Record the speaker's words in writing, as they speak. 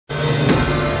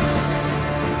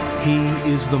He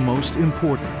is the most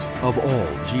important of all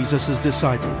Jesus'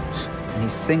 disciples. And he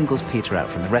singles Peter out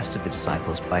from the rest of the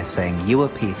disciples by saying, "You are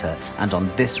Peter, and on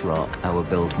this rock I will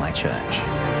build my church."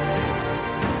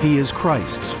 He is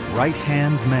Christ's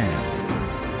right-hand man.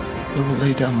 I will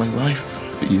lay down my life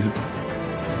for you.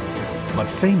 But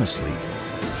famously,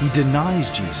 he denies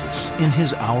Jesus in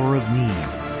his hour of need.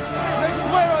 I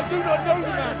swear I do not know the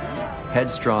man.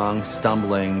 Headstrong,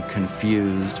 stumbling,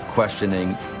 confused,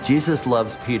 questioning. Jesus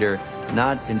loves Peter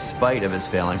not in spite of his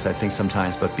failings, I think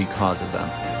sometimes, but because of them.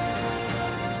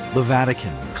 The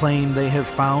Vatican claim they have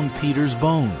found Peter's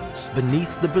bones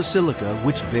beneath the basilica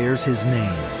which bears his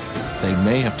name. They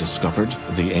may have discovered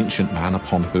the ancient man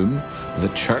upon whom the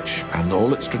church and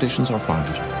all its traditions are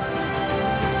founded.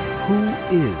 Who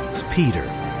is Peter?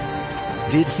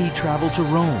 Did he travel to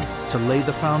Rome to lay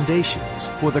the foundations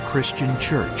for the Christian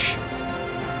church?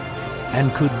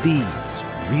 And could these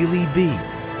really be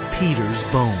Peter's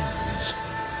bones?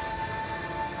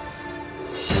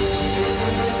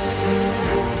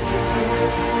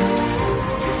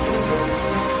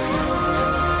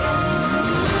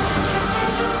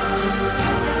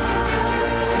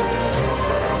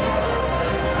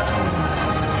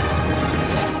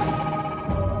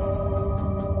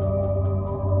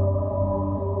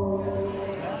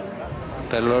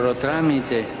 Per loro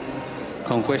tramite,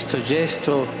 con questo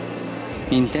gesto,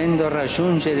 intendo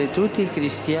raggiungere tutti I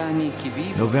cristiani che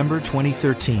vivono. November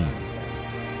 2013,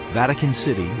 Vatican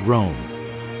City, Rome.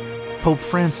 Pope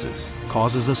Francis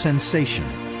causes a sensation.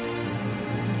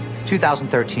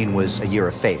 2013 was a year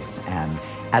of faith, and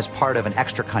as part of an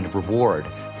extra kind of reward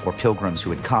for pilgrims who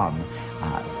had come,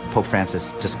 Pope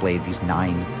Francis displayed these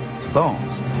 9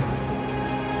 bones.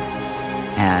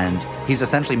 And he's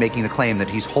essentially making the claim that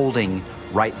he's holding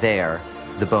right there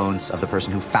the bones of the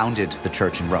person who founded the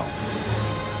church in Rome,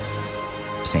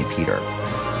 St. Peter.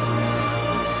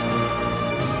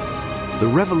 The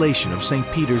revelation of St.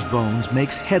 Peter's bones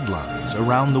makes headlines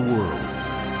around the world.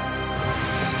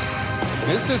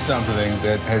 This is something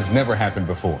that has never happened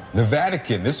before. The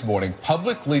Vatican this morning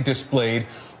publicly displayed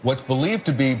what's believed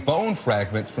to be bone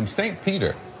fragments from St.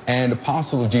 Peter, an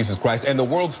apostle of Jesus Christ and the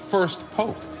world's first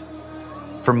pope.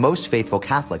 For most faithful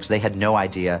Catholics, they had no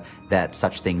idea that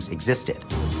such things existed.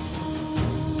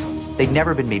 They'd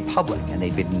never been made public, and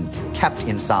they'd been kept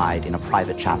inside in a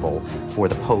private chapel for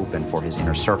the Pope and for his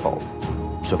inner circle.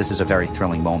 So this is a very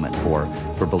thrilling moment for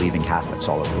believing Catholics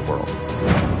all over the world.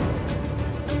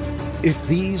 If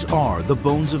these are the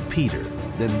bones of Peter,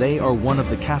 then they are one of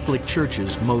the Catholic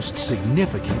Church's most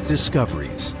significant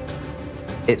discoveries.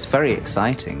 It's very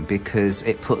exciting because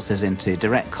it puts us into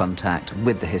direct contact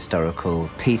with the historical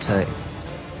Peter.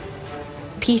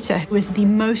 Peter was the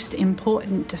most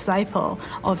important disciple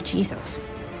of Jesus.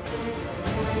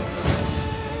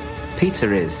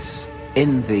 Peter is,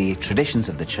 in the traditions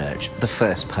of the church, the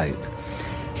first pope.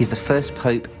 He's the first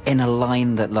pope in a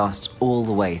line that lasts all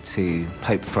the way to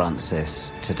Pope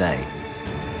Francis today.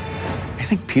 I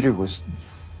think Peter was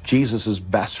Jesus'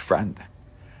 best friend.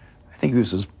 I think he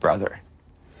was his brother.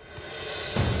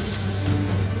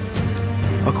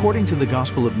 According to the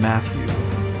Gospel of Matthew,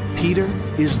 Peter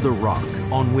is the rock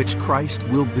on which Christ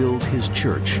will build his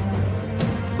church.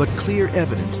 But clear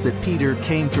evidence that Peter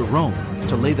came to Rome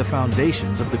to lay the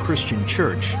foundations of the Christian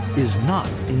church is not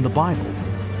in the Bible.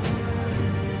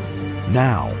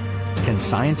 Now, can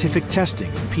scientific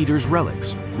testing of Peter's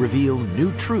relics reveal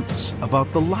new truths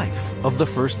about the life of the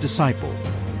first disciple,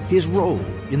 his role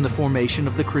in the formation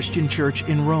of the Christian church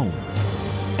in Rome,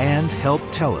 and help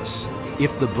tell us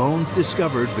if the bones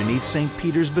discovered beneath St.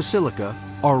 Peter's Basilica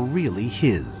are really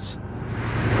his?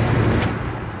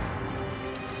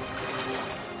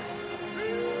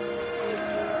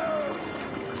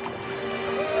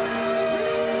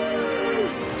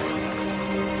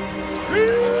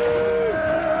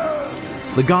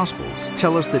 The Gospels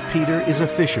tell us that Peter is a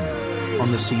fisherman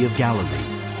on the Sea of Galilee.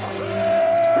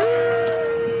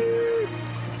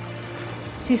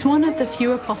 He's one of the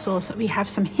few apostles that we have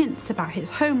some hints about his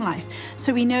home life.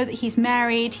 So we know that he's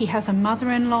married, he has a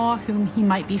mother-in-law whom he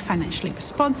might be financially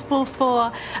responsible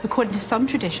for. According to some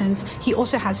traditions, he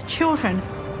also has children.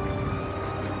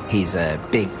 He's a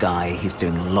big guy, he's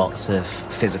doing lots of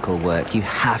physical work. You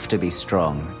have to be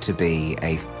strong to be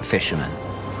a fisherman.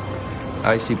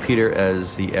 I see Peter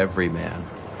as the everyman.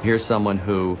 Here's someone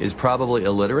who is probably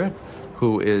illiterate,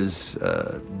 who is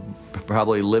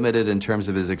probably limited in terms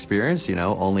of his experience, you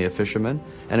know, only a fisherman,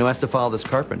 and who has to follow this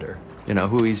carpenter, you know,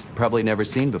 who he's probably never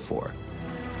seen before.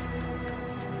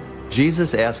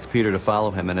 Jesus asks Peter to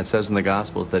follow him, and it says in the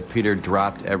Gospels that Peter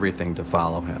dropped everything to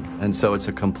follow him. And so it's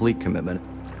a complete commitment.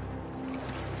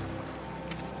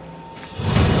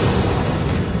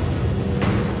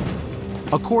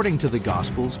 According to the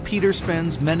Gospels, Peter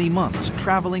spends many months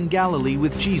traveling Galilee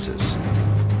with Jesus,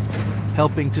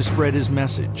 helping to spread his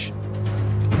message.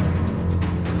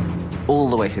 All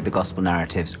the way through the Gospel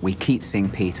narratives, we keep seeing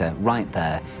Peter right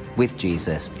there with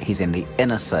Jesus. He's in the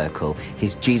inner circle.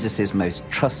 He's Jesus's most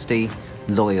trusty,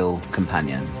 loyal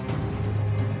companion.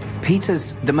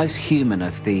 Peter's the most human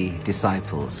of the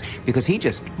disciples because he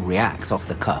just reacts off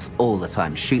the cuff all the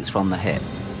time, shoots from the hip.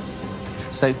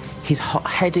 So he's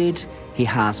hot-headed, he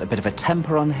has a bit of a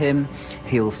temper on him,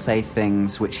 he'll say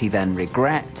things which he then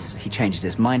regrets, he changes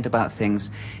his mind about things.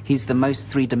 He's the most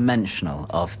three-dimensional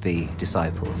of the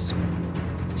disciples.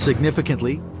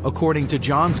 Significantly, according to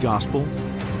John's Gospel,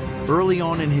 early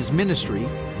on in his ministry,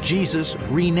 Jesus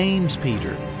renames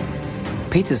Peter.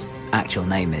 Peter's actual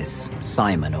name is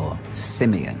Simon or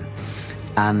Simeon,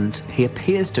 and he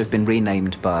appears to have been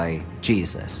renamed by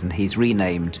Jesus, and he's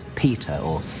renamed Peter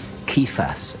or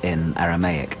Kephas in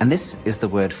Aramaic, and this is the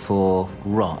word for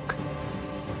rock.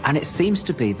 And it seems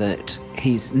to be that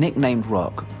he's nicknamed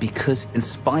Rock because in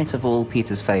spite of all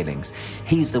Peter's failings,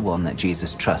 he's the one that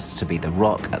Jesus trusts to be the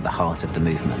rock at the heart of the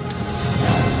movement.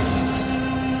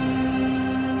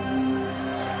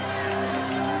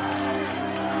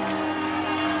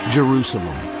 Jerusalem.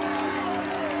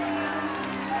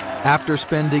 After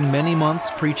spending many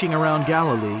months preaching around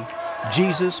Galilee,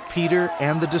 Jesus, Peter,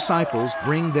 and the disciples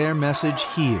bring their message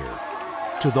here,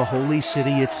 to the holy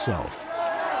city itself.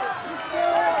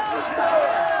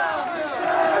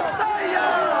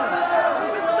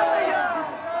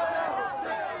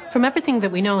 From everything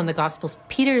that we know in the Gospels,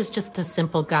 Peter is just a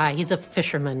simple guy. He's a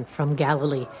fisherman from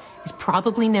Galilee. He's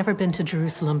probably never been to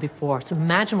Jerusalem before. So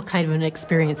imagine what kind of an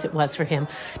experience it was for him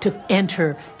to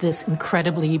enter this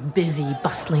incredibly busy,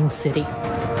 bustling city.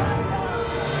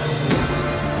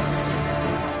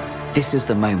 This is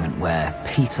the moment where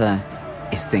Peter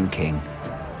is thinking,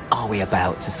 are we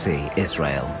about to see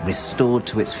Israel restored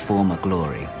to its former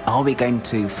glory? Are we going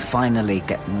to finally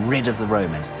get rid of the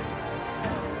Romans?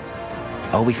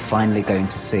 Are we finally going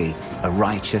to see a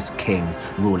righteous king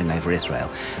ruling over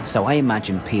Israel? So I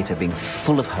imagine Peter being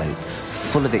full of hope,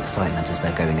 full of excitement as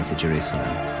they're going into Jerusalem.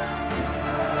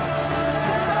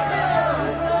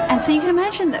 And so you can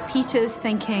imagine that Peter's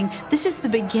thinking, this is the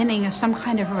beginning of some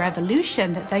kind of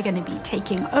revolution, that they're going to be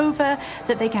taking over,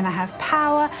 that they're going to have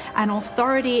power and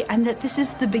authority, and that this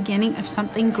is the beginning of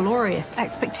something glorious.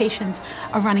 Expectations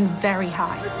are running very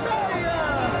high.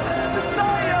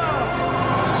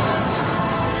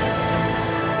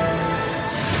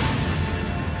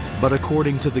 But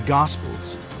according to the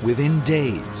Gospels, within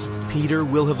days, Peter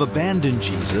will have abandoned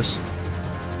Jesus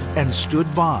and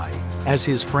stood by as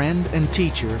his friend and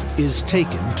teacher is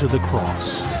taken to the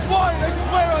cross. Why? I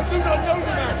swear I do not know the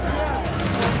man!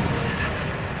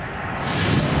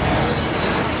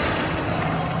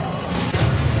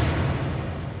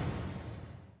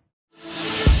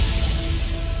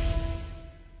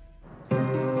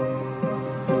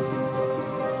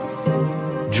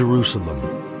 Jerusalem,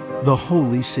 the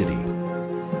holy city.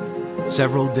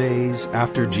 Several days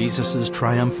after Jesus'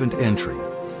 triumphant entry,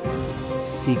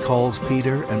 he calls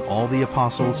Peter and all the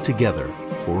apostles together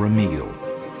for a meal.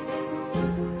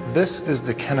 This is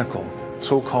the cenacle,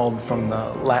 so-called from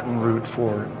the Latin root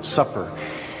for supper.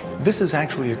 This is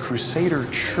actually a Crusader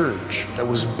church that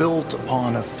was built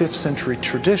upon a 5th century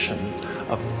tradition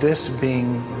of this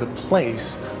being the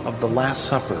place of the Last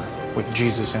Supper with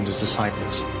Jesus and his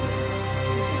disciples.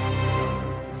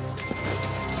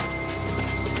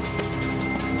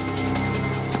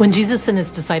 When Jesus and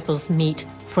his disciples meet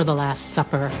for the Last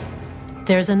Supper,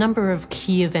 there's a number of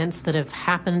key events that have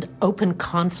happened, open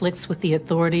conflicts with the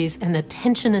authorities, and the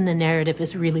tension in the narrative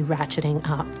is really ratcheting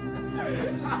up.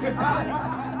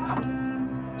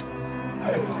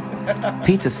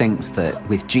 Peter thinks that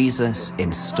with Jesus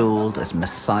installed as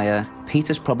Messiah,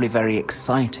 Peter's probably very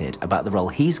excited about the role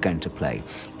he's going to play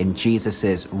in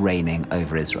Jesus' reigning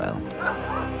over Israel.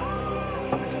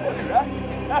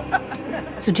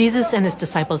 So Jesus and his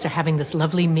disciples are having this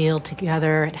lovely meal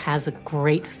together. It has a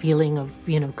great feeling of,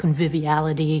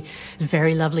 conviviality,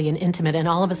 very lovely and intimate. And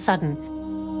all of a sudden,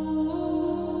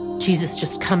 Jesus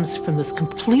just comes from this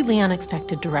completely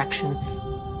unexpected direction.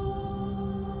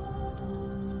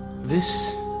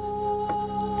 This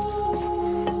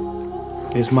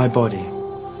is my body,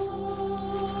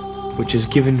 which is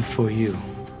given for you.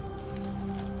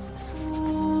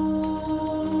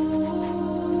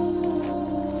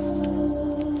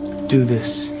 Do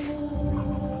this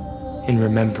in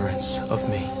remembrance of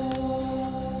me.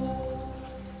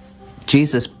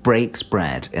 Jesus breaks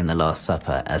bread in the Last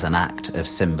Supper as an act of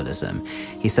symbolism.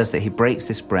 He says that he breaks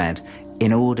this bread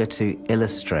in order to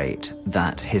illustrate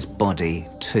that his body,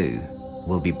 too,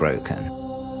 will be broken.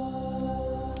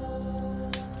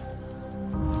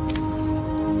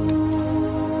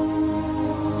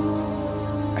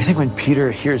 I think when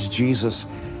Peter hears Jesus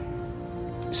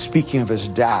speaking of his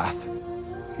death,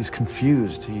 he's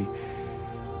confused.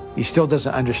 He still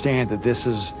doesn't understand that this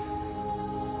is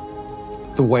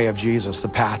the way of Jesus, the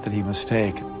path that he must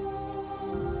take.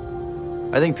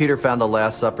 I think Peter found the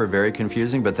Last Supper very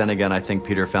confusing, but then again, I think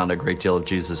Peter found a great deal of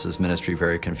Jesus' ministry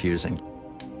very confusing.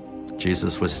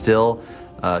 Jesus was still,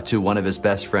 to one of his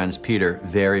best friends, Peter,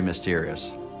 very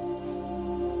mysterious.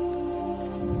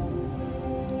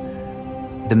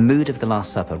 The mood of the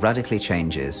Last Supper radically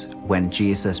changes when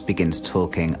Jesus begins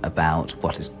talking about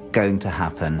what is going to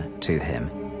happen to him.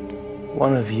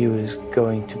 One of you is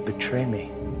going to betray me.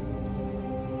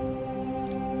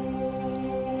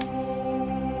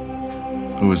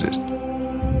 Who is it?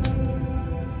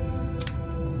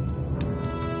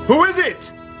 Who is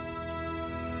it?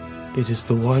 It is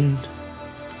the one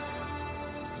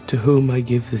to whom I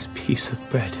give this piece of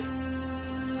bread.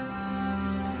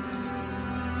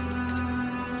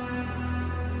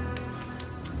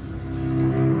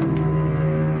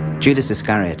 Judas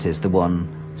Iscariot is the one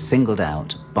singled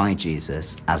out by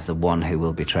Jesus as the one who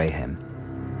will betray him.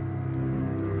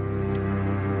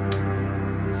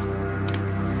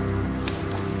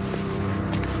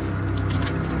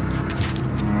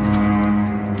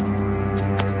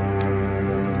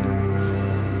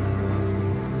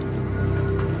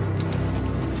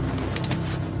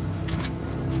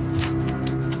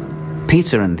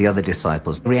 Peter and the other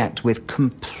disciples react with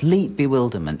complete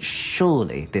bewilderment.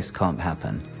 Surely this can't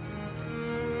happen.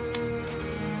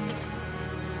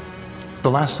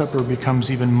 The Last Supper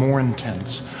becomes even more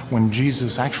intense when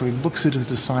Jesus actually looks at his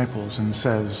disciples and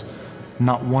says,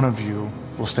 "Not one of you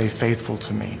will stay faithful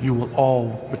to me. You will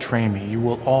all betray me. You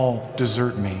will all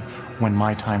desert me when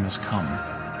my time has come."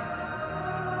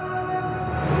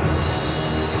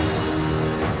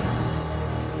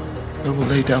 I will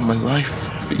lay down my life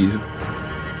for you.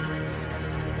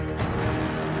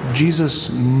 Jesus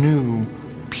knew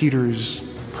Peter's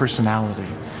personality.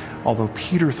 Although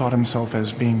Peter thought himself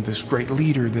as being this great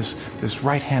leader, this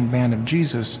right-hand man of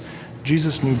Jesus,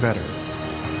 Jesus knew better.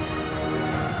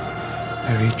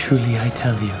 Very truly I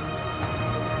tell you,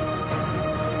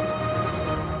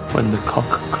 when the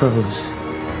cock crows,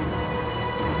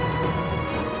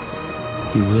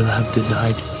 you will have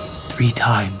denied me 3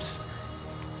 times.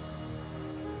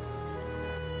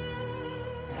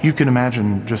 You can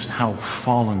imagine just how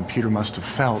fallen Peter must have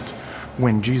felt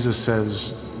when Jesus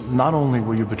says, "Not only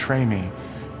will you betray me,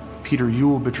 Peter, you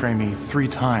will betray me 3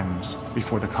 times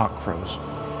before the cock crows."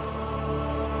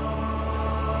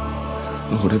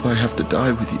 Lord, if I have to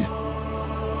die with you,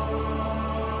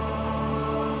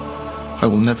 I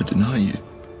will never deny you.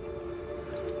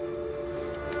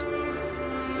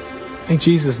 I think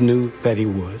Jesus knew that he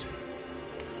would.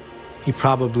 He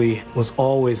probably was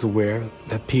always aware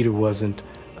that Peter wasn't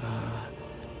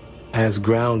as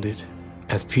grounded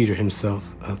as Peter himself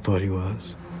thought he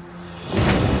was.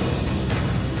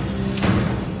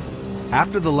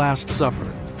 After the Last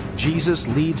Supper, Jesus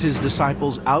leads his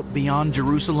disciples out beyond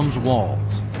Jerusalem's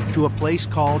walls to a place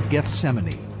called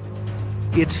Gethsemane.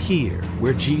 It's here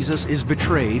where Jesus is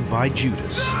betrayed by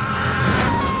Judas.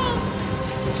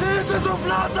 Jesus of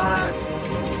Nazareth!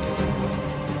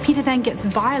 Peter then gets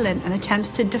violent and attempts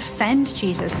to defend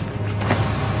Jesus.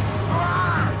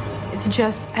 It's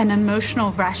just an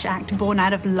emotional, rash act born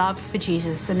out of love for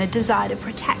Jesus and a desire to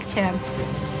protect him.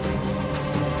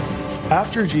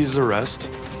 After Jesus'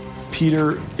 arrest,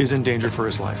 Peter is in danger for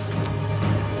his life.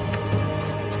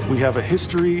 We have a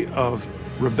history of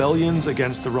rebellions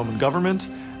against the Roman government,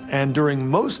 and during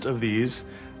most of these,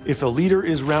 if a leader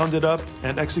is rounded up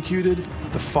and executed,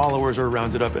 the followers are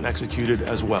rounded up and executed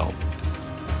as well.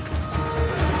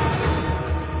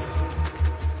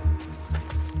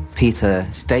 Peter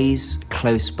stays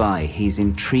close by. He's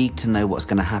intrigued to know what's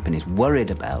going to happen. He's worried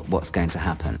about what's going to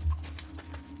happen.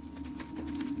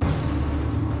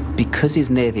 Because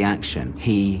he's near the action,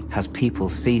 he has people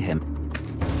see him.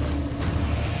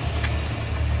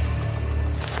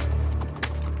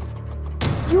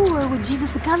 You were with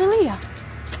Jesus of Galilee. I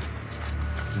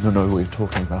don't know what you're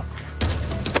talking about.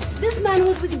 This man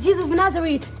was with Jesus of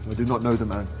Nazareth. I do not know the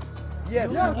man.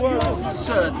 Yes, you were.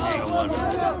 Certainly you're one.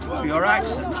 For your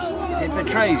accent, it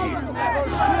betrays you.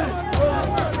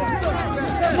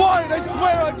 Swine, I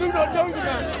swear I do not know the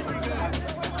man!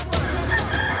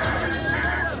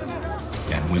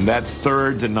 And when that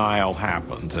third denial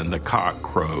happens and the cock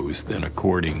crows, then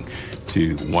according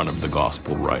to one of the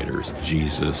gospel writers,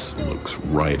 Jesus looks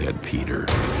right at Peter.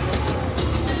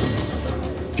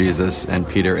 Jesus and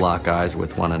Peter lock eyes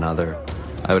with one another.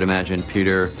 I would imagine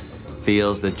Peter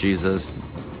feels that Jesus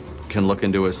can look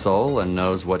into his soul and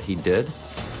knows what he did.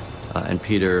 And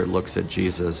Peter looks at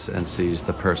Jesus and sees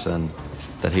the person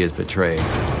that he has betrayed.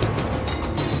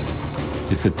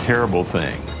 It's a terrible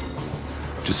thing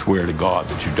to swear to God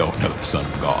that you don't know the Son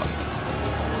of God.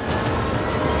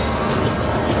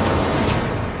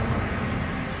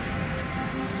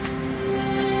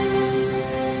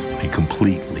 He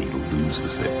completely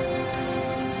loses it.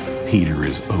 Peter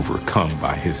is overcome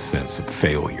by his sense of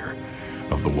failure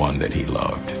of the one that he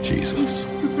loved, Jesus.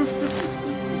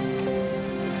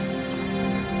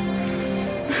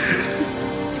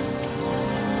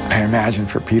 I imagine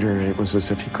for Peter, it was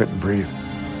as if he couldn't breathe.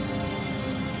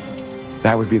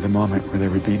 That would be the moment where there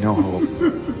would be no hope.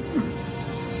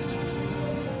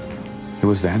 It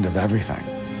was the end of everything.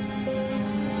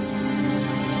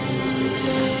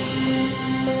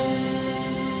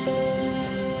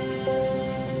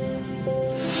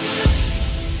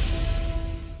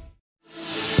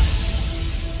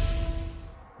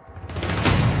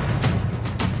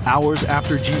 Hours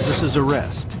after Jesus'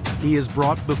 arrest, he is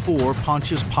brought before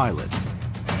Pontius Pilate.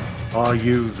 Are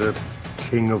you the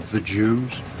King of the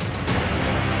Jews?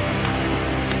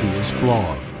 He is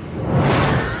flogged,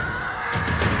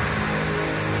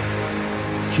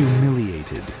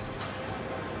 humiliated,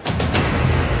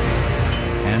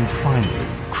 and finally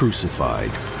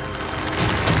crucified.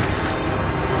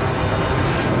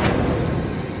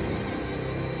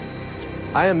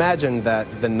 I imagine that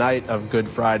the night of Good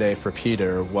Friday for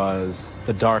Peter was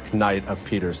the dark night of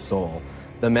Peter's soul.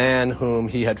 The man whom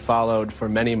he had followed for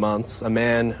many months, a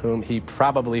man whom he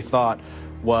probably thought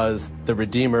was the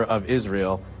Redeemer of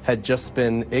Israel, had just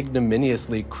been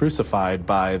ignominiously crucified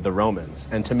by the Romans.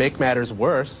 And to make matters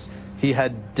worse, he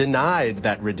had denied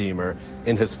that Redeemer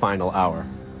in his final hour.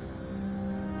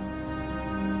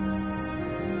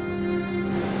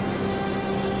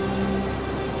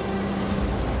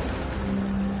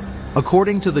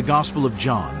 According to the Gospel of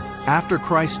John, after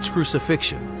Christ's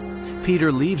crucifixion,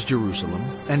 Peter leaves Jerusalem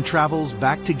and travels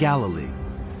back to Galilee.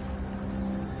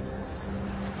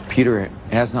 Peter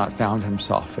has not found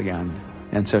himself again,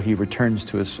 and so he returns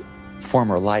to his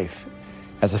former life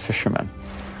as a fisherman.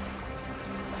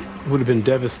 It would have been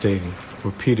devastating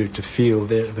for Peter to feel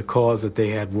the cause that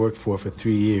they had worked for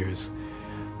 3 years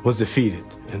was defeated,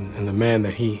 and the man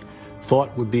that he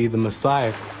thought would be the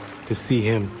Messiah, to see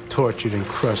him tortured and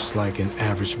crushed like an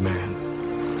average man.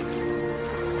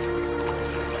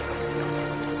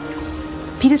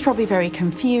 Peter's probably very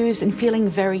confused and feeling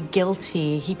very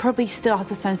guilty. He probably still has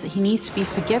a sense that he needs to be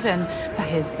forgiven for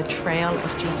his betrayal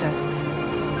of Jesus.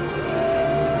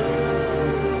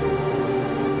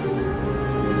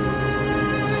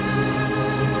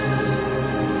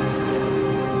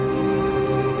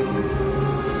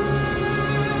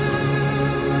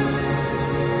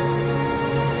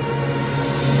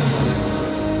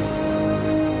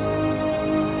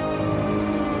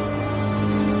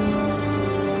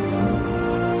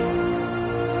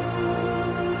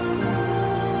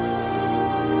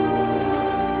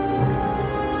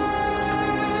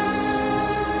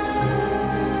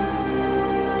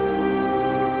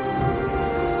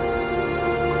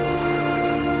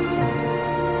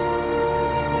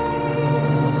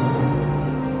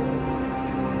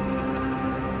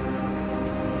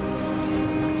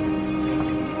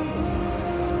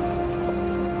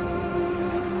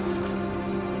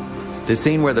 The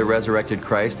scene where the resurrected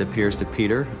Christ appears to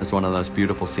Peter is one of the most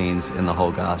beautiful scenes in the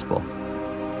whole gospel.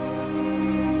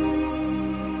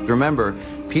 Remember,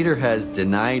 Peter has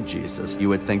denied Jesus. You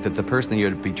would think that the person that you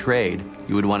had betrayed,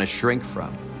 you would want to shrink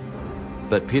from.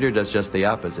 But Peter does just the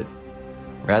opposite.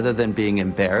 Rather than being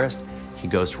embarrassed, he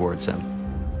goes towards him.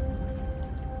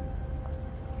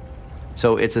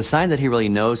 So it's a sign that he really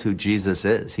knows who Jesus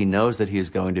is. He knows that he is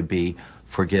going to be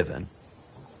forgiven.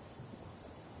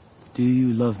 Do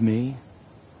you love me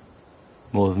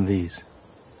more than these?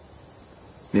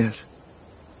 Yes.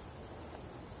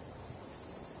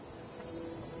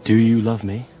 Do you love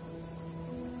me?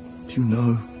 Do you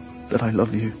know that I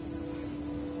love you?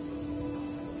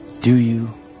 Do you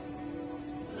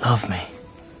love me?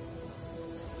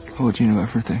 Lord, you know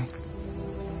everything.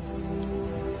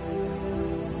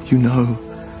 You know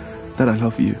that I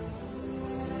love you.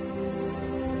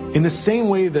 In the same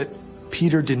way that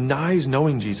Peter denies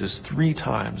knowing Jesus 3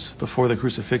 times before the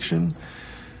crucifixion,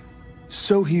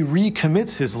 so he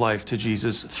recommits his life to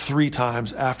Jesus 3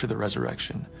 times after the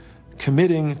resurrection,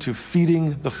 committing to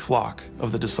feeding the flock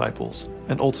of the disciples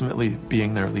and ultimately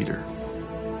being their leader.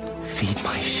 Feed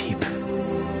my sheep.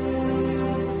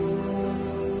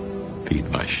 Feed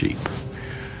my sheep.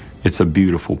 It's a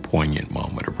beautiful, poignant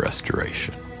moment of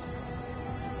restoration.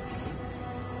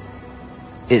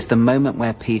 It's the moment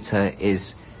where Peter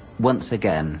is once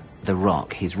again the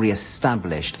rock. He's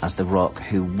re-established as the rock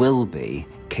who will be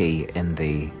key in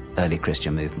the early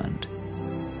Christian movement.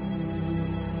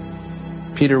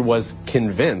 Peter was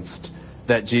convinced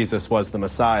that Jesus was the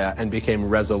Messiah and became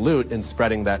resolute in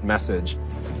spreading that message.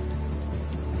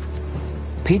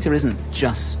 Peter isn't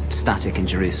just static in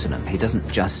Jerusalem. He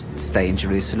doesn't just stay in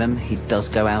Jerusalem. He does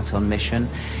go out on mission.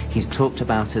 He's talked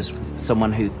about as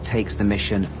someone who takes the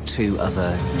mission to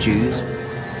other Jews.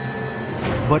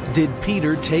 But did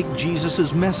Peter take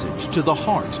Jesus' message to the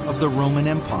heart of the Roman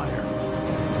Empire?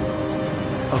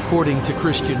 According to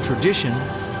Christian tradition,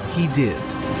 he did.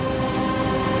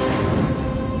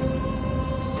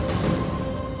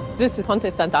 This is Ponte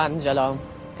Sant'Angelo,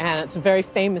 and it's a very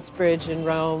famous bridge in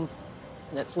Rome,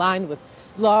 and it's lined with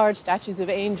large statues of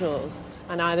angels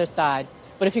on either side.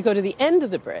 But if you go to the end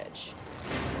of the bridge,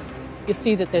 you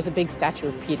see that there's a big statue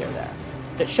of Peter there.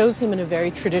 It shows him in a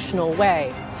very traditional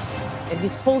way, and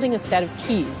he's holding a set of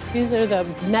keys. These are the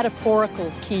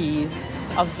metaphorical keys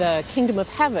of the kingdom of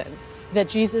heaven that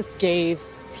Jesus gave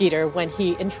Peter when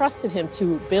he entrusted him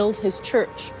to build his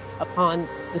church upon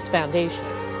this foundation.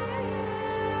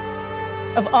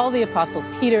 Of all the apostles,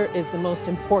 Peter is the most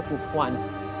important one.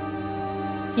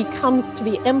 He comes to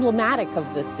be emblematic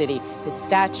of this city. His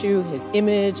statue, his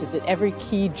image is at every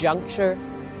key juncture.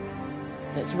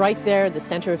 And it's right there at the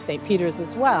center of St. Peter's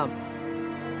as well.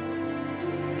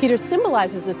 Peter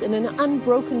symbolizes this in an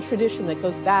unbroken tradition that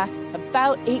goes back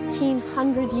about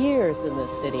 1,800 years in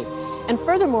this city. And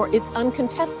furthermore, it's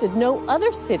uncontested. No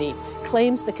other city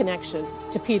claims the connection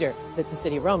to Peter that the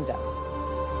city of Rome does.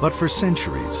 But for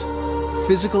centuries,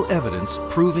 physical evidence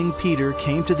proving Peter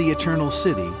came to the Eternal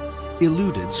City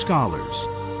eluded scholars.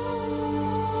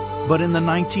 But in the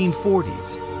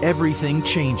 1940s, everything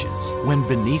changes when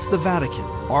beneath the Vatican,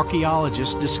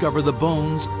 archaeologists discover the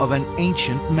bones of an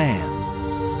ancient man.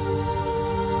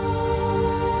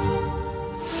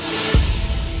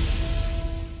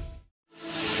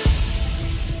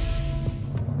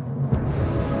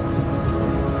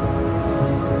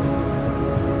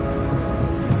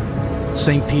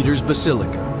 St. Peter's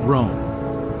Basilica, Rome.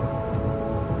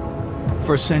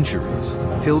 For centuries,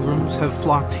 pilgrims have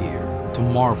flocked here to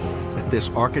marvel at this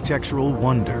architectural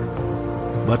wonder.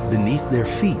 But beneath their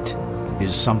feet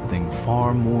is something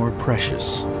far more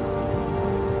precious.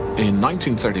 In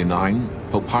 1939,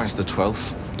 Pope Pius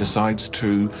XII decides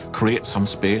to create some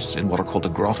space in what are called the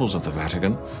grottos of the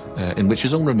Vatican, in which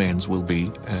his own remains will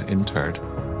be interred.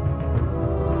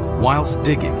 Whilst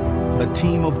digging, a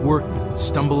team of workmen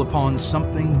stumble upon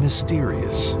something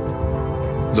mysterious.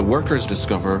 The workers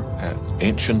discover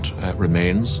ancient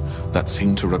remains that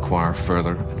seem to require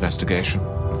further investigation.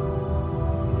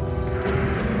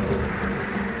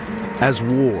 As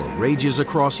war rages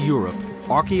across Europe,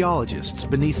 archaeologists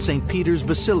beneath St. Peter's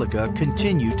Basilica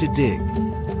continue to dig.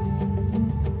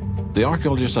 The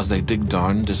archaeologists, as they dig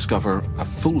down, discover a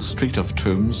full street of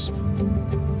tombs,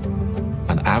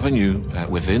 an avenue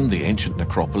within the ancient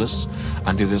necropolis,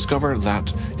 and they discover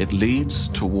that it leads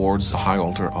towards the high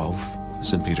altar of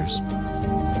St. Peter's.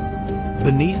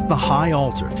 Beneath the high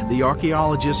altar, the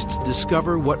archaeologists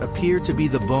discover what appear to be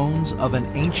the bones of an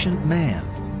ancient man.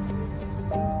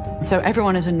 So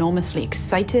everyone is enormously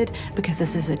excited because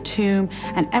this is a tomb,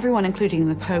 and everyone, including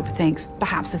the Pope, thinks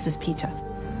perhaps this is Peter.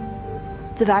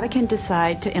 The Vatican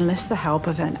decide to enlist the help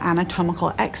of an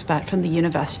anatomical expert from the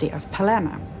University of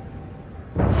Palermo.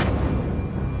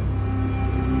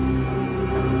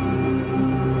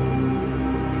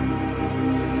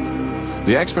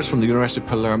 The experts from the University of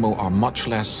Palermo are much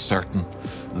less certain.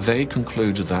 They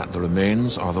conclude that the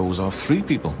remains are those of three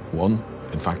people, one,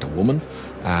 in fact, a woman,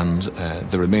 and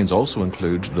the remains also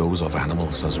include those of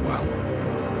animals as well.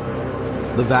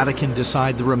 The Vatican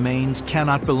decide the remains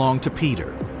cannot belong to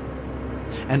Peter.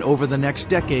 And over the next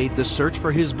decade, the search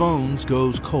for his bones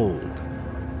goes cold.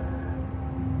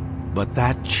 But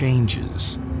that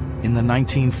changes in the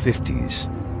 1950s.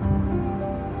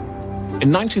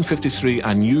 In 1953,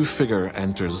 a new figure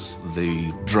enters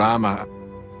the drama.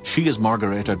 She is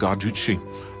Margherita Guarducci.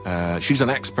 She's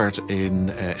an expert in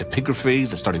epigraphy,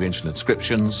 the study of ancient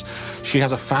inscriptions. She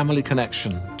has a family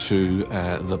connection to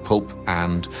the Pope,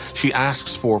 and she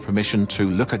asks for permission to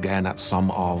look again at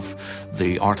some of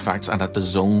the artifacts and at the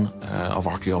zone of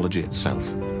archaeology itself.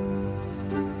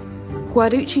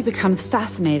 Guarducci becomes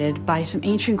fascinated by some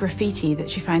ancient graffiti that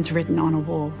she finds written on a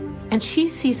wall. And she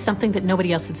sees something that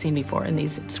nobody else had seen before in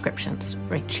these inscriptions,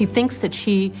 right? She thinks that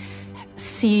she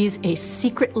sees a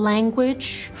secret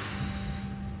language.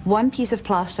 One piece of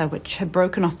plaster which had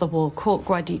broken off the wall caught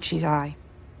Guarducci's eye.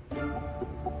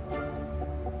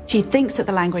 She thinks that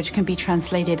the language can be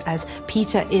translated as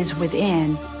Peter is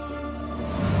within.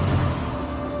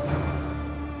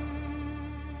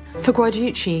 For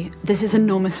Guarducci, this is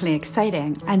enormously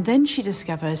exciting, and then she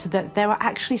discovers that there were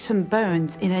actually some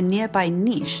bones in a nearby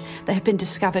niche that had been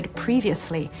discovered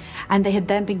previously, and they had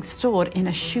then been stored in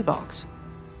a shoebox.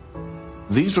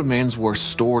 These remains were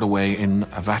stored away in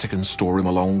a Vatican storeroom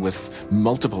along with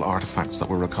multiple artifacts that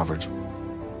were recovered.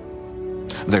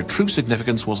 Their true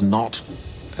significance was not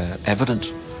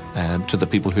evident to the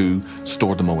people who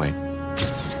stored them away.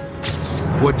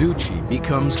 Guarducci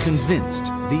becomes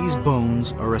convinced these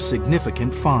bones are a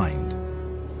significant find.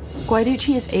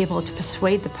 Guarducci is able to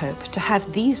persuade the Pope to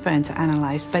have these bones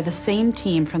analyzed by the same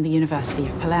team from the University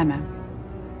of Palermo.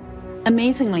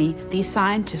 Amazingly, these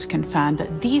scientists confirm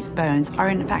that these bones are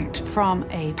in fact from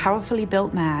a powerfully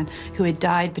built man who had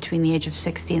died between the age of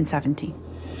 60 and 70.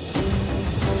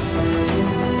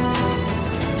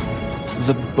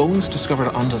 The bones discovered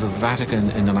under the Vatican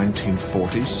in the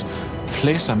 1940s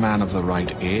place a man of the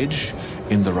right age,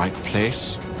 in the right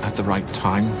place, at the right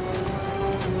time.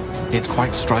 It's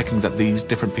quite striking that these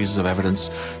different pieces of evidence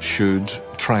should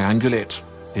triangulate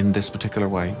in this particular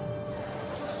way.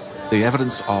 The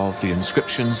evidence of the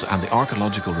inscriptions and the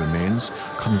archaeological remains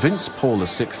convince Paul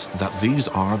VI that these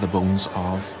are the bones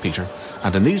of Peter.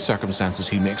 And in these circumstances,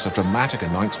 he makes a dramatic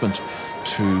announcement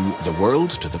to the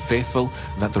world, to the faithful,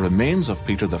 that the remains of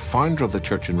Peter, the founder of the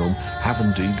church in Rome, have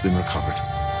indeed been recovered.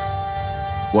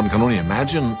 One can only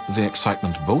imagine the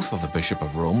excitement both of the Bishop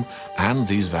of Rome and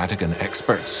these Vatican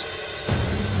experts.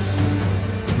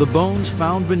 The bones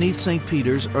found beneath St.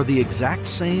 Peter's are the exact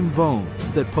same bones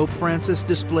that Pope Francis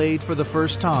displayed for the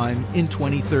first time in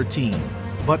 2013.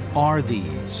 But are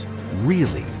these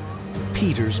really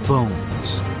Peter's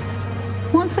bones?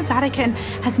 Once the Vatican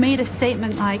has made a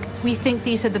statement like, we think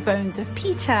these are the bones of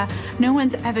Peter, no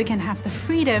one's ever going to have the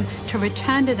freedom to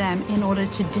return to them in order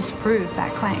to disprove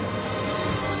that claim.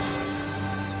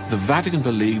 The Vatican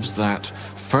believes that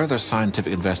further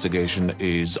scientific investigation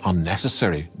is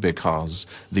unnecessary because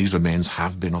these remains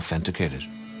have been authenticated.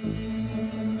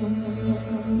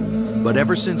 But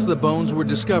ever since the bones were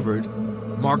discovered,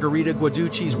 Margherita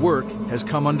Guarducci's work has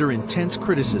come under intense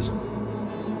criticism.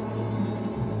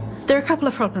 There are a couple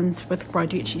of problems with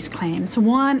Guarducci's claims.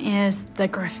 One is the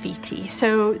graffiti.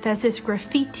 So there's this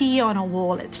graffiti on a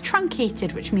wall. It's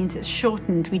truncated, which means it's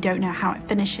shortened. We don't know how it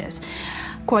finishes.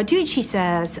 Guarducci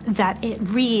says that it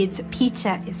reads,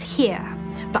 Peter is here.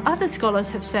 But other scholars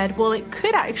have said, well, it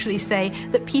could actually say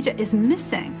that Peter is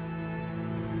missing.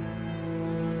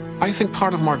 I think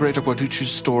part of Margherita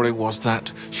Guarducci's story was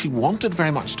that she wanted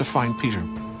very much to find Peter.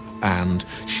 And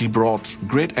she brought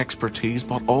great expertise,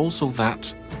 but also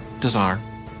that desire.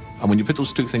 And when you put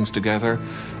those two things together,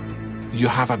 you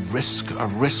have a risk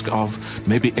of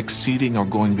maybe exceeding or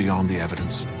going beyond the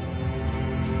evidence.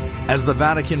 As the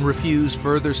Vatican refused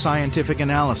further scientific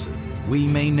analysis, we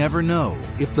may never know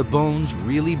if the bones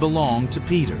really belong to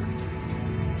Peter.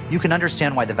 You can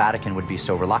understand why the Vatican would be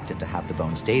so reluctant to have the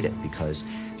bones dated, because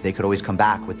they could always come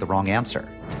back with the wrong answer.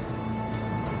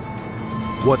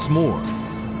 What's more,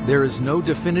 there is no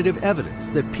definitive evidence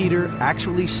that Peter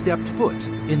actually stepped foot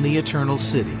in the Eternal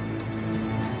City.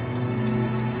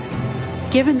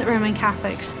 Given that Roman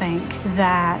Catholics think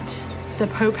that the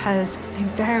Pope has a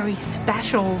very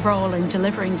special role in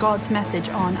delivering God's message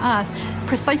on earth,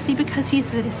 precisely because he's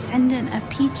the descendant of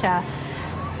Peter,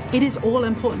 it is all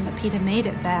important that Peter made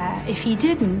it there. If he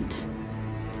didn't,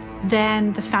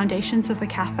 then the foundations of the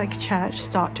Catholic Church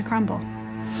start to crumble.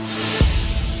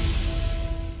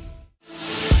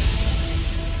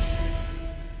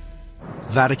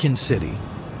 Vatican City.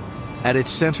 At its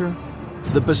center,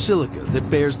 the basilica that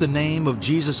bears the name of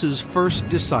Jesus' first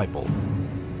disciple.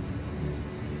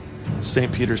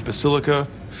 St. Peter's Basilica,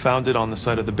 founded on the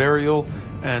site of the burial,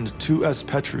 and Tu es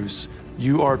Petrus,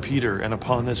 you are Peter, and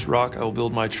upon this rock I will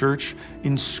build my church,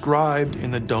 inscribed in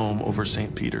the dome over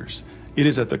St. Peter's. It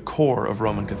is at the core of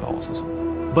Roman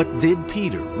Catholicism. But did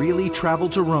Peter really travel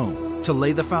to Rome to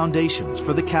lay the foundations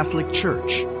for the Catholic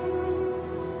Church?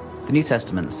 The New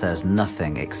Testament says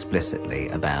nothing explicitly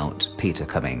about Peter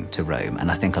coming to Rome,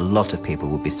 and I think a lot of people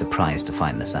would be surprised to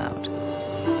find this out.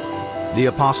 The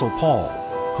Apostle Paul,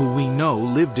 who we know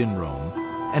lived in Rome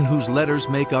and whose letters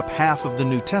make up half of the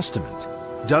New Testament,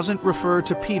 doesn't refer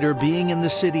to Peter being in the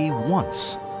city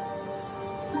once.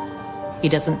 He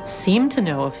doesn't seem to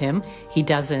know of him. He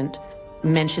doesn't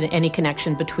mention any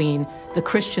connection between the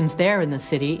Christians there in the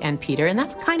city and Peter, and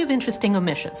that's kind of interesting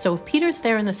omission. So if Peter's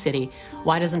there in the city,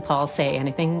 why doesn't Paul say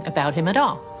anything about him at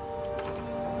all?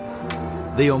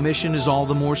 The omission is all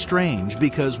the more strange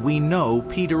because we know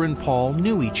Peter and Paul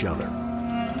knew each other.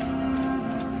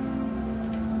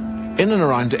 In and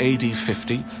around AD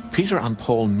 50, Peter and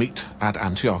Paul meet at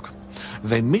Antioch.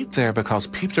 They meet there because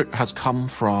Peter has come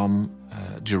from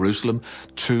Jerusalem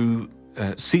to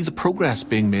see the progress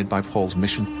being made by Paul's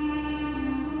mission.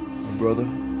 Brother?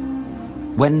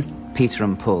 When Peter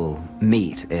and Paul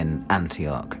meet in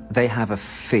Antioch, they have a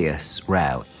fierce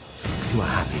row. You are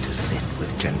happy to sit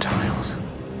with Gentiles.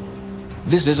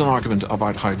 This is an argument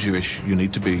about how Jewish you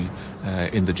need to be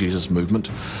in the Jesus movement.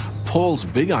 Paul's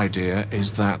big idea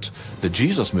is that the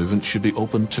Jesus movement should be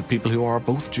open to people who are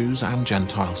both Jews and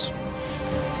Gentiles.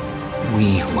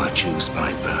 We were Jews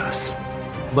by birth.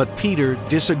 But Peter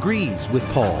disagrees with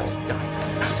Paul.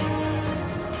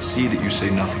 See that you say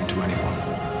nothing to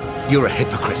anyone. You're a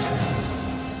hypocrite.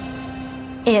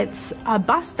 It's a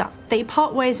bust-up. They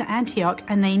part ways at Antioch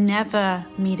and they never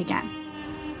meet again.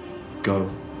 Go.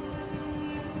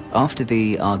 After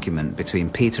the argument between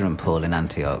Peter and Paul in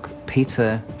Antioch,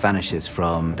 Peter vanishes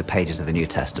from the pages of the New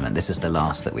Testament. This is the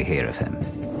last that we hear of him.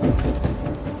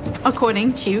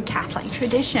 According to Catholic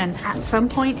tradition, at some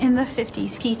point in the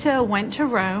 50s, Peter went to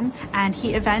Rome and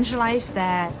he evangelized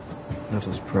there. Let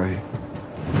us pray.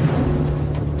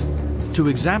 To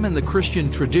examine the Christian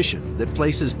tradition that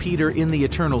places Peter in the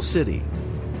Eternal City,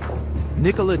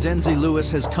 Nicola Denzi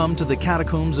Lewis has come to the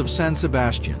catacombs of San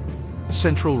Sebastian,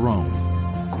 central Rome.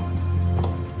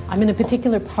 I'm in a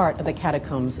particular part of the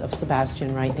catacombs of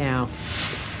Sebastian right now.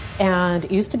 And it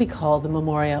used to be called the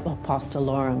Memoria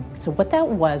Apostolorum. So what that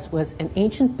was an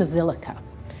ancient basilica.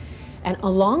 And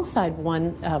alongside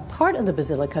one part of the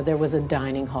basilica, there was a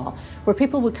dining hall where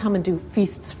people would come and do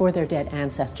feasts for their dead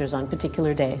ancestors on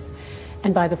particular days.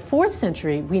 And by the 4th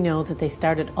century, we know that they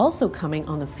started also coming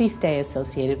on the feast day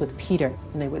associated with Peter.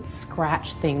 And they would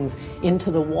scratch things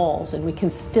into the walls. And we can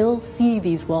still see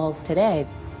these walls today.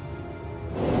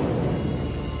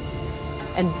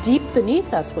 And deep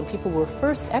beneath us, when people were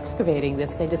first excavating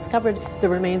this, they discovered the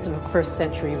remains of a 1st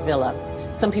century villa.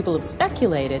 Some people have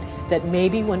speculated that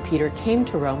maybe when Peter came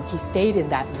to Rome, he stayed in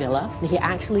that villa and he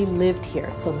actually lived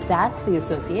here. So that's the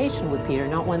association with Peter,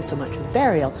 not one so much of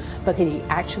burial, but that he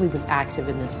actually was active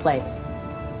in this place.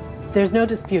 There's no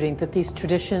disputing that these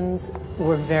traditions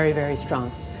were very, very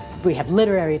strong. We have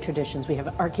literary traditions, we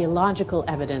have archaeological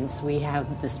evidence, we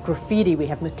have this graffiti, we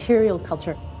have material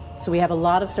culture. So we have a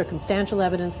lot of circumstantial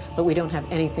evidence, but we don't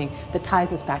have anything that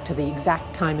ties us back to the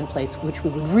exact time and place which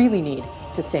we would really need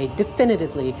to say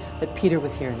definitively that Peter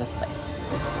was here in this place.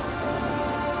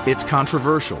 It's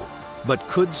controversial, but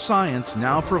could science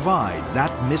now provide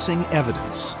that missing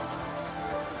evidence?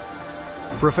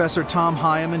 Professor Tom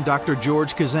Hyam and Dr.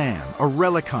 George Kazan are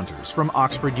relic hunters from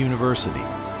Oxford University.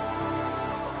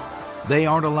 They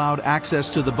aren't allowed access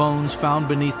to the bones found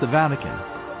beneath the Vatican,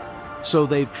 so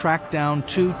they've tracked down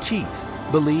 2 teeth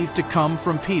believed to come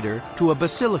from Peter to a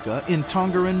basilica in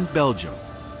Tongeren, Belgium.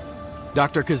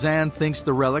 Dr. Kazan thinks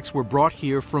the relics were brought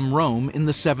here from Rome in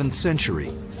the 7th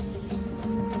century.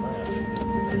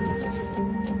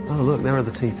 Oh, look, there are the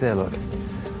teeth there, look.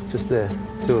 Just there,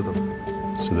 2 of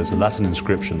them. So there's a Latin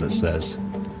inscription that says,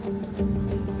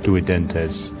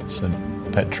 Duodentes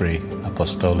St. Petri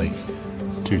Apostoli,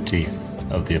 2 teeth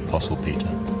of the Apostle Peter.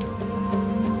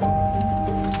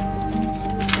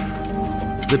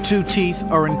 The 2 teeth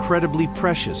are incredibly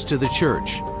precious to the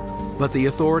church, but the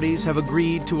authorities have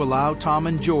agreed to allow Tom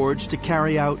and George to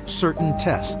carry out certain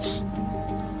tests.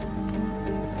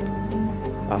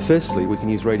 Firstly, we can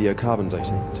use radiocarbon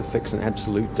dating to fix an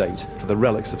absolute date for the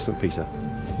relics of St. Peter.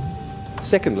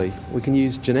 Secondly, we can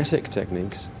use genetic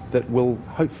techniques that will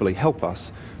hopefully help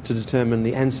us to determine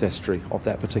the ancestry of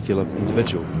that particular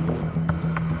individual.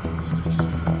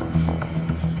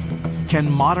 Can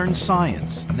modern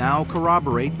science now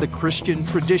corroborate the Christian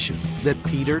tradition that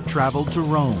Peter traveled to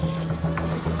Rome?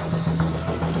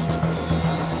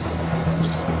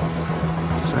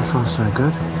 So far, so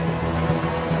good.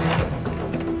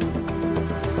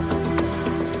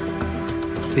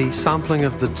 The sampling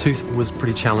of the tooth was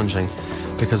pretty challenging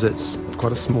because it's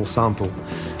quite a small sample.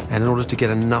 And in order to get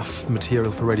enough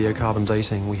material for radiocarbon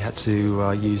dating, we had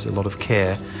to use a lot of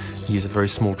care, use a very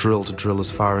small drill to drill as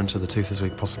far into the tooth as we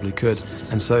possibly could.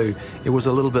 And so it was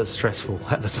a little bit stressful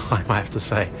at the time, I have to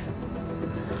say.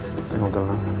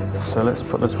 So let's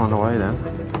put this one away then.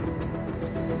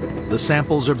 The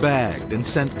samples are bagged and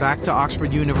sent back to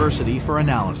Oxford University for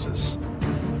analysis.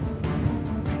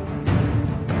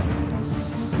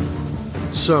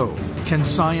 So, can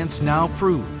science now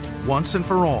prove, once and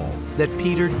for all, that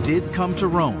Peter did come to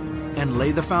Rome and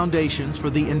lay the foundations for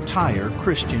the entire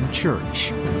Christian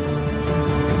church?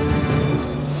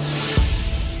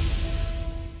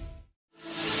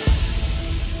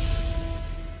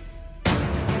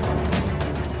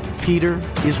 Peter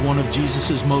is one of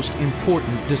Jesus' most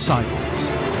important disciples.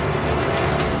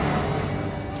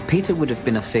 Peter would have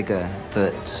been a figure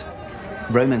that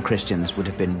Roman Christians would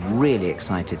have been really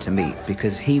excited to meet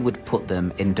because he would put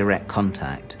them in direct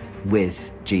contact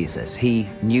with Jesus. He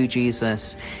knew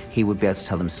Jesus, he would be able to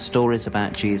tell them stories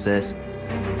about Jesus.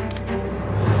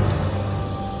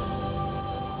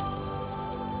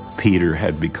 Peter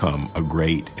had become a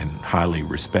great and highly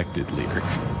respected leader.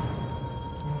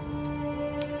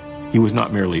 He was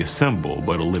not merely a symbol,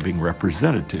 but a living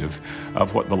representative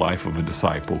of what the life of a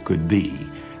disciple could be,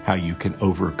 how you can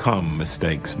overcome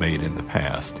mistakes made in the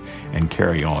past and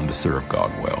carry on to serve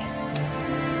God well.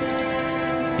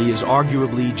 He is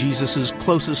arguably Jesus'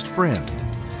 closest friend.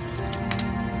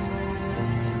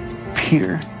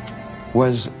 Peter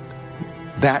was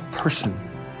that person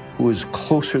who was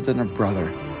closer than a brother.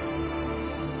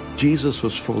 Jesus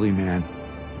was fully man,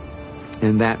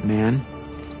 and that man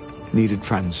needed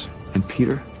friends, and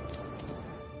Peter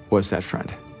was that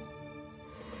friend.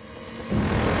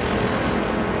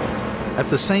 At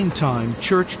the same time,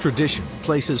 church tradition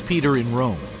places Peter in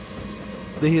Rome.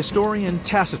 The historian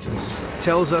Tacitus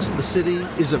tells us the city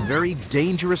is a very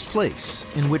dangerous place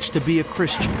in which to be a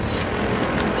Christian.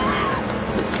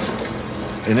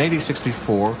 In AD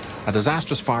 64, a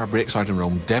disastrous fire breaks out in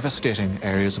Rome, devastating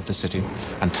areas of the city,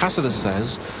 and Tacitus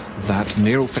says that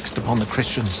Nero fixed upon the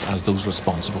Christians as those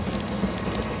responsible.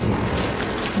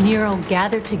 Nero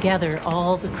gathered together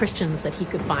all the Christians that he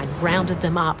could find, rounded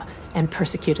them up, and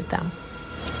persecuted them.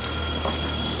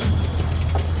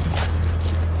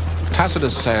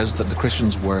 Tacitus says that the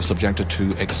Christians were subjected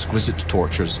to exquisite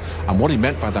tortures, and what he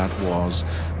meant by that was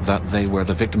that they were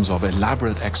the victims of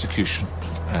elaborate execution,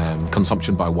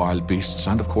 consumption by wild beasts,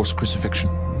 and of course crucifixion.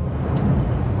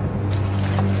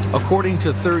 According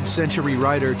to 3rd century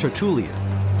writer Tertullian,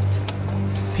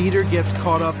 Peter gets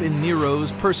caught up in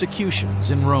Nero's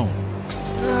persecutions in Rome.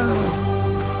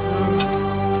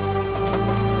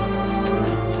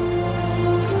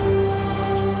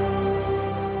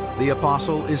 The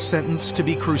apostle is sentenced to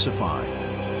be crucified.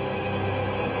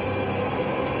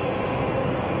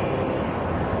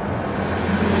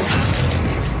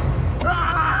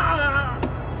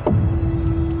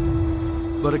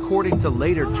 But according to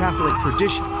later Catholic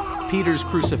tradition, Peter's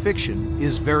crucifixion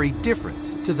is very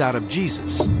different to that of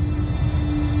Jesus.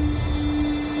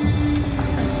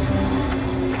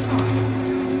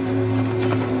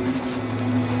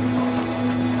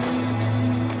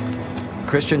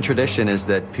 Christian tradition is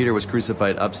that Peter was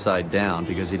crucified upside down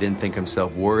because he didn't think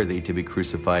himself worthy to be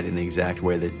crucified in the exact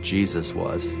way that Jesus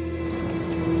was.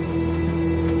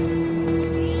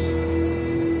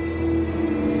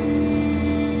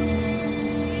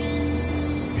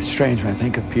 It's strange when I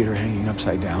think of Peter hanging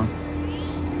upside down.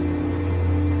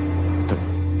 The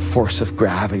force of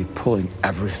gravity pulling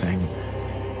everything.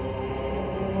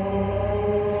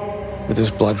 With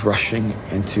his blood rushing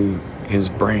into his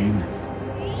brain.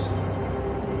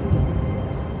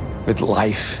 With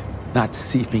life not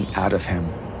seeping out of him,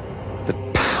 but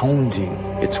pounding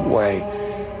its way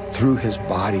through his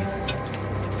body.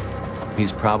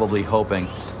 He's probably hoping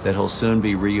that he'll soon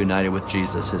be reunited with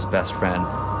Jesus, his best friend,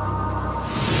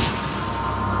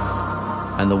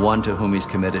 and the one to whom he's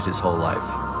committed his whole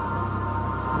life.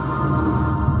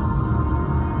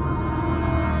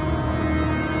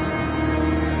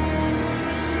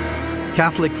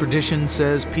 Catholic tradition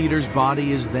says Peter's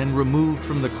body is then removed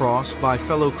from the cross by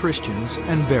fellow Christians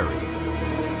and buried.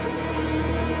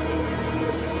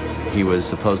 He was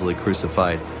supposedly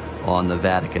crucified on the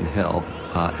Vatican Hill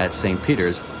at St.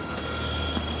 Peter's.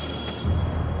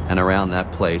 And around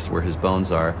that place where his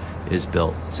bones are is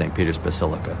built St. Peter's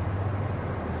Basilica.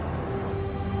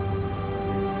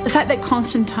 The fact that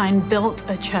Constantine built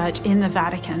a church in the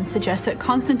Vatican suggests that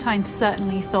Constantine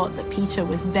certainly thought that Peter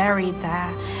was buried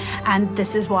there, and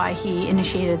this is why he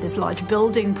initiated this large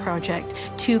building project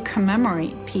to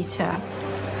commemorate Peter.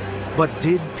 But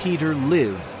did Peter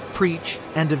live, preach,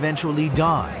 and eventually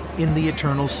die in the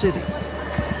eternal city?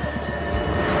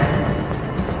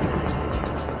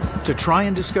 To try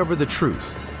and discover the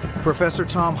truth, Professor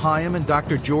Tom Hyam and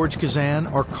Dr. George Kazan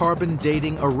are carbon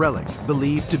dating a relic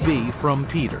believed to be from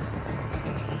Peter.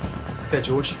 Okay,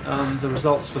 George, the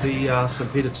results for the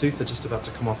St. Peter tooth are just about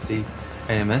to come off the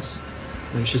AMS.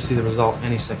 And we should see the result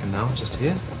any second now, just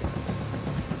here.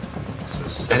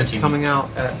 So and it's coming out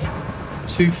at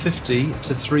 250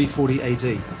 to 340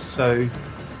 AD. So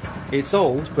it's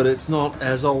old, but it's not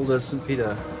as old as St.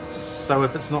 Peter. So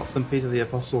if it's not St. Peter the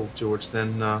Apostle, George,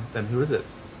 then who is it?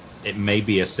 It may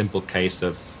be a simple case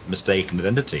of mistaken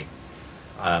identity.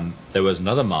 There was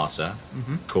another martyr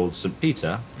called St.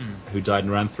 Peter who died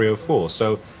in around 304.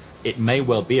 So it may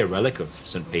well be a relic of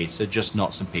St. Peter, just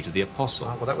not St. Peter the Apostle.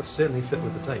 Well, that would certainly fit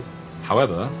with the date.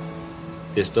 However,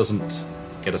 this doesn't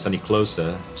get us any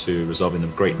closer to resolving the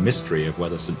great mystery of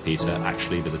whether St. Peter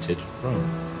actually visited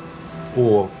Rome.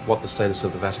 Or what the status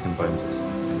of the Vatican bones is.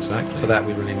 Exactly. For that,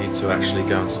 we really need to actually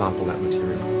go and sample that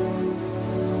material.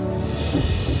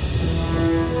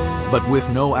 But with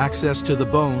no access to the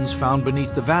bones found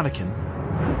beneath the Vatican,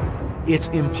 it's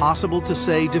impossible to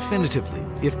say definitively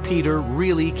if Peter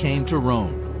really came to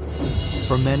Rome.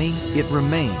 For many, it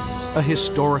remains a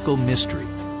historical mystery.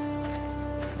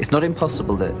 It's not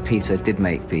impossible that Peter did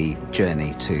make the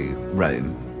journey to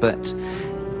Rome, but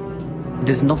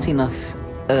there's not enough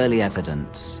early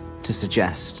evidence to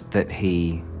suggest that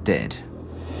he did.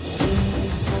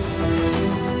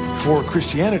 For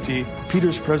Christianity,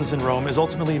 Peter's presence in Rome is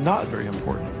ultimately not very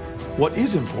important. What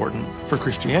is important for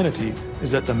Christianity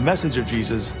is that the message of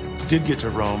Jesus did get to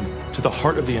Rome, to the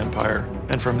heart of the empire,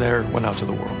 and from there went out to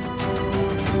the world.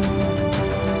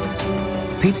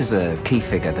 Peter's a key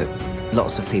figure that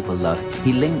lots of people love.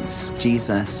 He links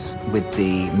Jesus with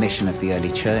the mission of the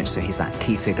early church, so he's that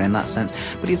key figure in that sense,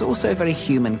 but he's also a very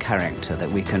human character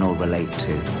that we can all relate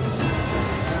to.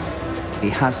 He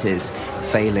has his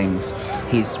failings,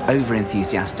 he's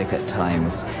over-enthusiastic at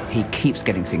times, he keeps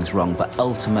getting things wrong, but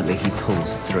ultimately he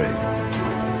pulls through.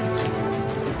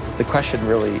 The question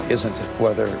really isn't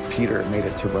whether Peter made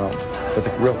it to Rome, but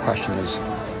the real question is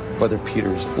whether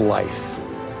Peter's life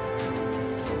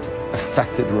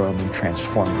affected Rome and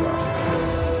transformed Rome.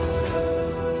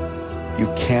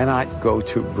 You cannot go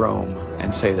to Rome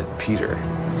and say that Peter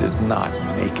did not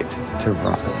make it to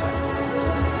Rome.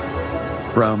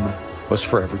 Rome was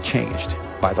forever changed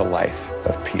by the life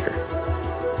of Peter.